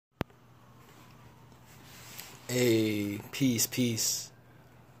Hey, peace, peace,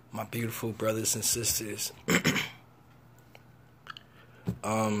 my beautiful brothers and sisters.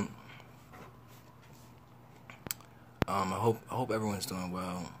 um, I hope everyone's doing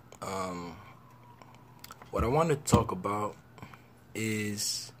well. What I want to talk about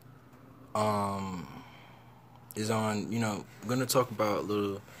is um on I'm gonna talk about a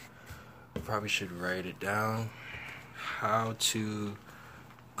little. Probably should write it down. How to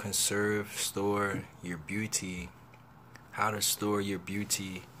store your beauty. How to store your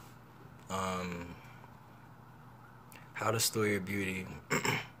beauty. How to store your beauty.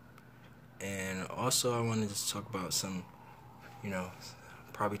 And also, I wanted to talk about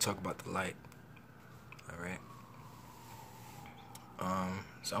probably talk about the light. All right.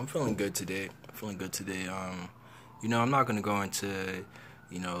 So I'm feeling good today. I'm not gonna go into,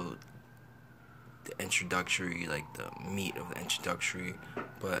 the introductory, like the meat of the introductory,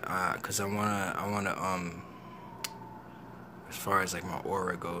 but cause I wanna as far as like my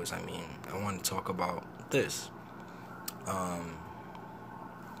aura goes, I want to talk about this.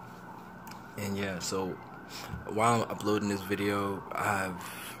 And yeah, so while I'm uploading this video, I have,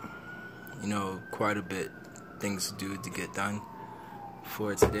 quite a bit things to do to get done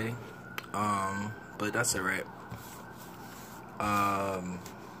for today. But that's alright.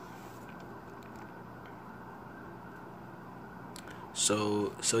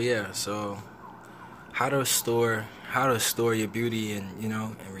 So how to store your beauty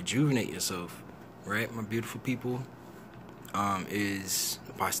and rejuvenate yourself, right, my beautiful people, is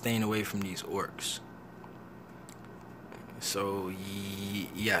by staying away from these orcs. So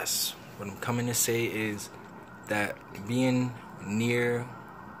yes, what I'm coming to say is that being near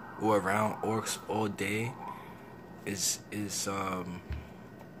or around orcs all day is it's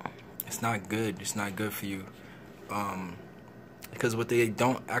not good. It's not good for you. Because what they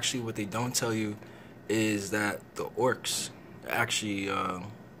don't tell you is that the orcs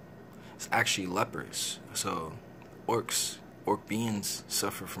it's actually lepers. So orc beings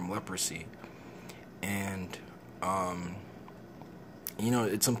suffer from leprosy, and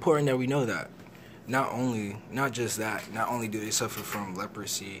it's important that we know that. Not only do they suffer from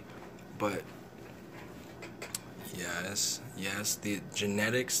leprosy, but yes, the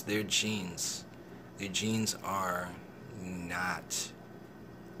genetics, their genes are not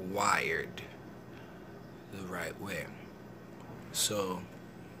wired the right way. So,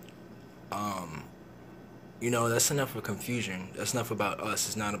 that's enough of confusion. That's enough about us.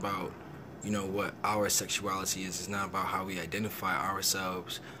 It's not about, what our sexuality is. It's not about how we identify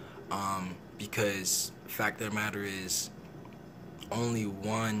ourselves. Because fact of the matter is, only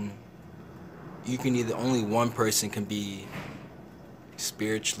one person can be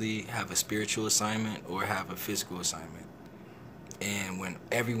have a spiritual assignment or have a physical assignment. And when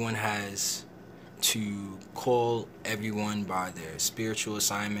everyone has to call everyone by their spiritual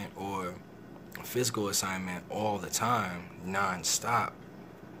assignment or physical assignment all the time, non-stop,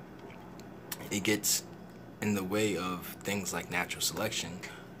 it gets in the way of things like natural selection.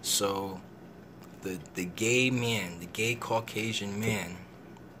 So the gay Caucasian man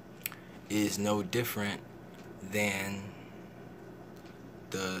is no different than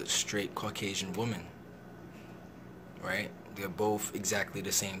the straight Caucasian woman, right? They're both exactly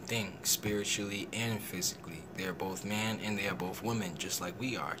the same thing, spiritually and physically. They're both man and they are both women, just like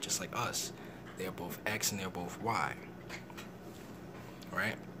we are, just like us. They're both X and they're both Y,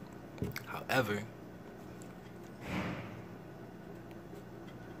 right? However,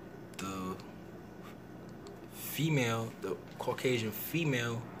 the Caucasian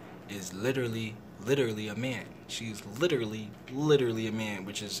female is literally a man. She's literally a man,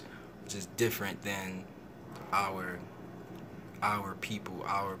 which is different than our people,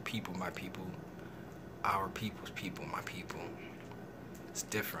 my people, our people's people, my people. It's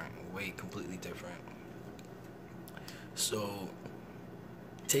different, completely different. So,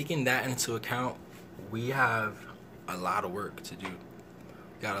 taking that into account, we have a lot of work to do.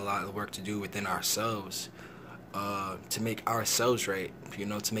 We got a lot of work to do within ourselves, to make ourselves right,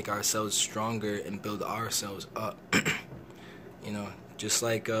 to make ourselves stronger and build ourselves up. Just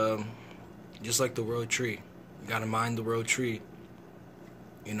like the world tree. You gotta mind the world tree.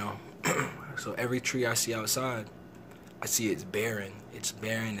 So every tree I see outside, I see it's barren. It's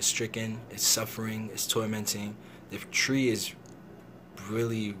barren, it's stricken, it's suffering, it's tormenting. The tree is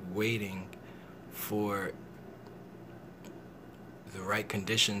really waiting for the right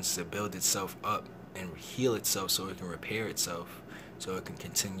conditions to build itself up and heal itself so it can repair itself, so it can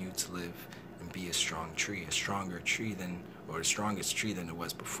continue to live and be a strong tree, a stronger tree or the strongest tree than it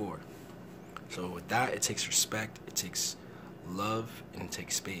was before. So with that, it takes respect, it takes love, and it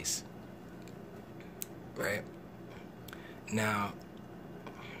takes space, right? Now,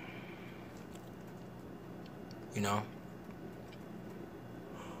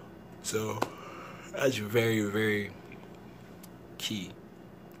 so that's very, very key.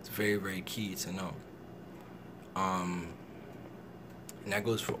 It's very, very key to know. And that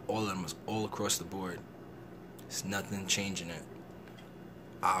goes for all of them, all across the board. There's nothing changing it.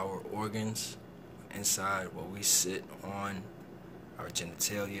 Our organs inside, what we sit on, our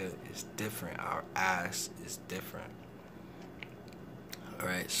genitalia is different. Our ass is different.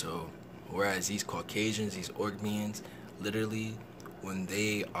 Alright, so whereas these Caucasians, these Orgmians, literally when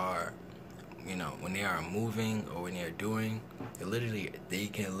they are moving or when they're doing, they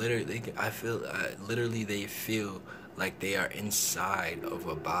feel like they are inside of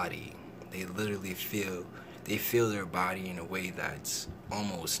a body. They feel their body in a way that's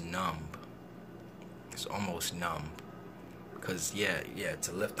almost numb. It's almost numb. Because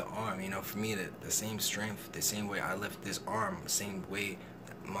to lift the arm, for me, the same strength, the same way I lift this arm, the same way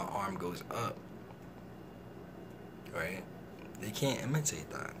that my arm goes up, right? They can't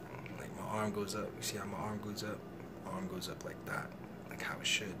imitate that. Like, my arm goes up. You see how my arm goes up? My arm goes up like that, like how it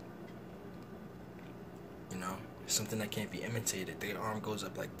should. Something that can't be imitated. Their arm goes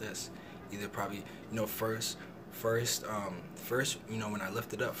up like this. Either probably, first, when I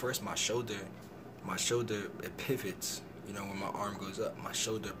lift it up, first my shoulder, it pivots. When my arm goes up, my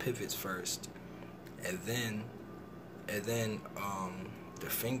shoulder pivots first, and then the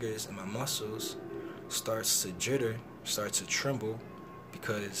fingers and my muscles starts to jitter, starts to tremble,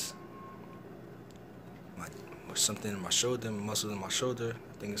 because something in my shoulder, muscle in my shoulder,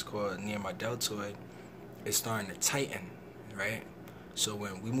 I think it's called near my deltoid, is starting to tighten, right? So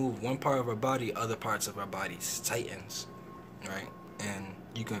when we move one part of our body, other parts of our body tightens, right? And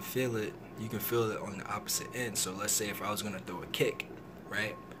you can feel it. You can feel it on the opposite end. So let's say if I was gonna throw a kick,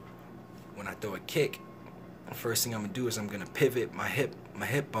 right? When I throw a kick, the first thing I'm gonna do is I'm gonna pivot my hip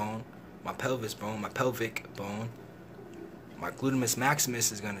bone, my pelvis bone, my pelvic bone. My gluteus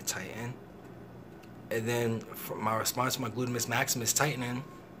maximus is gonna tighten, and then for my response to my gluteus maximus tightening,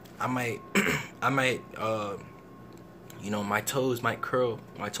 I might, my toes might curl,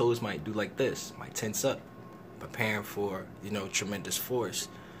 my toes might do like this, might tense up, preparing for, tremendous force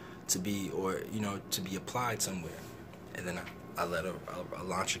to be applied somewhere. And then I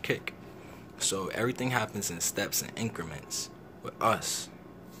launch a kick. So everything happens in steps and increments with us,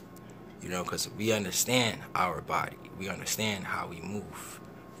 because we understand our body. We understand how we move.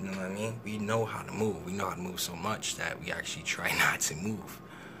 You know what I mean? We know how to move. We know how to move so much that we actually try not to move.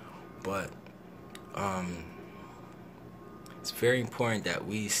 But it's very important that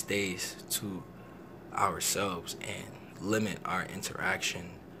we stay to ourselves and limit our interaction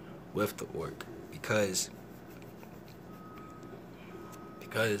with the orc, because you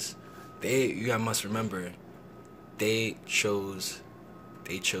guys must remember, they chose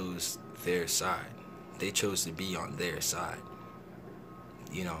their side. They chose to be on their side.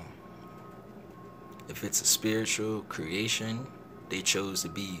 If it's a spiritual creation, they chose to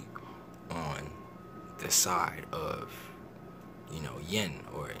be on the side of, yin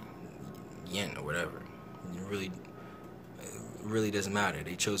or whatever. It really doesn't matter.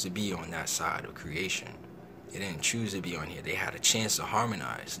 They chose to be on that side of creation. They didn't choose to be on here. They had a chance to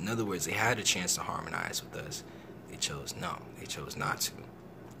harmonize. In other words, they had a chance to harmonize with us. They chose not to,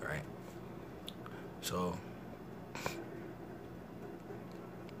 right? So,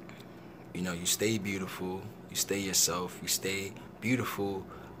 you stay beautiful, you stay yourself, you stay beautiful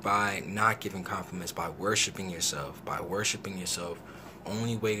by not giving compliments, by worshiping yourself.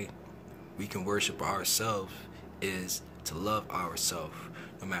 Only way we can worship ourselves is to love ourselves.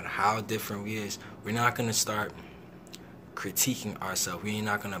 No matter how different we is, we're not going to start critiquing ourselves. We're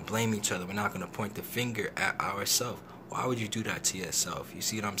not going to blame each other. We're not going to point the finger at ourselves. Why would you do that to yourself? You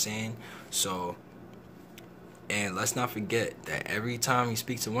see what I'm saying? So, and let's not forget that every time you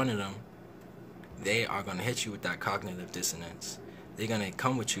speak to one of them, they are going to hit you with that cognitive dissonance. They're going to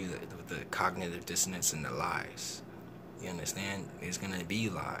come with you with the cognitive dissonance and the lies. You understand? It's going to be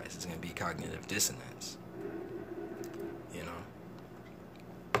lies. It's going to be cognitive dissonance.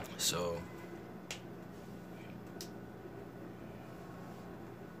 So,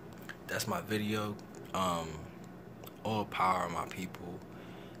 that's my video. All power, my people.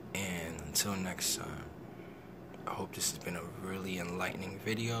 And until next time, I hope this has been a really enlightening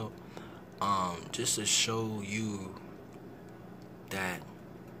video. Just to show you that,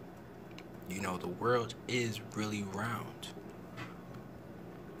 the world is really round.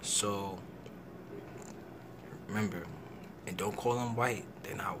 So, remember, and don't call them white.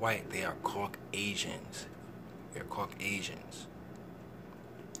 They're not white. They are Caucasians. They're Caucasians.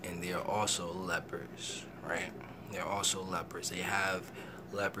 And they are also lepers, right? they're also lepers. They have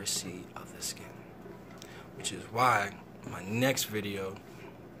leprosy of the skin, which is why my next video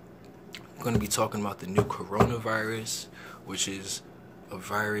I'm going to be talking about the new coronavirus, which is a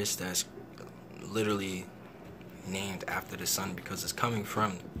virus that's literally named after the sun because it's coming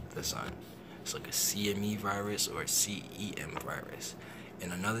from the sun. It's like a CME virus or a CEM virus.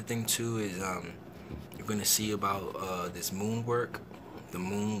 And another thing too is you're going to see about this moon work. The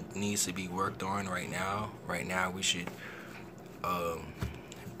moon needs to be worked on right now. Right now we should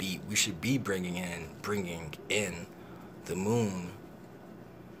be bringing in the moon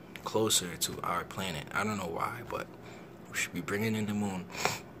closer to our planet. I don't know why, but we should be bringing in the moon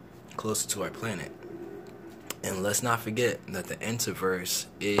closer to our planet. And let's not forget that the Entiverse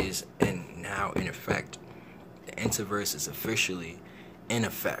is now in effect. The Entiverse is officially in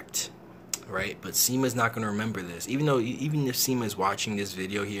effect, right? But Seema's not going to remember this. Even if Seema's watching this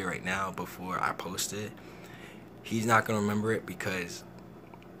video here right now before I post it, he's not going to remember it because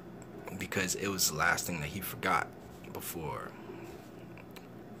it was the last thing that he forgot before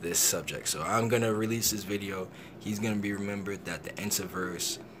this subject. So I'm going to release this video. He's going to be remembered that the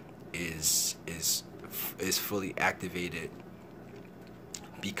Entiverse is fully activated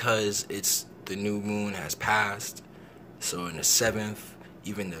because the new moon has passed. So in the 7th,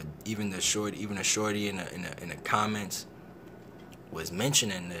 even a shorty in the comments was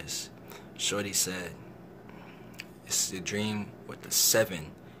mentioning this. Shorty said it's a dream with the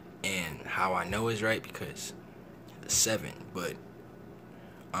 7, and how I know is right because the 7, but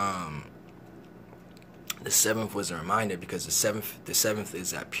the 7th was a reminder because the 7th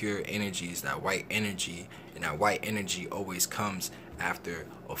is that pure energy, is that white energy, and that white energy always comes after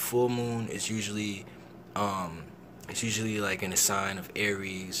a full moon. It's usually like in a sign of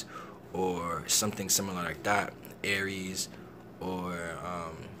Aries or something similar like that, Aries, or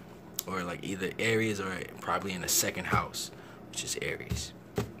like either Aries or probably in the 2nd house, which is Aries.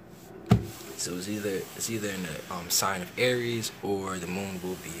 So it's either in the sign of Aries or the moon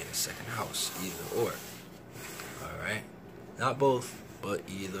will be in the 2nd house, either or. All right, not both, but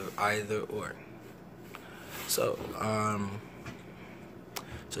either or. So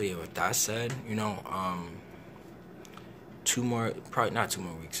yeah. With that said, probably not 2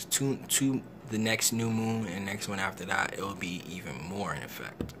 more weeks. The next new moon and next one after that, it'll be even more in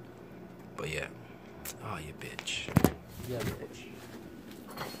effect. But yeah, oh you bitch. Yeah, bitch.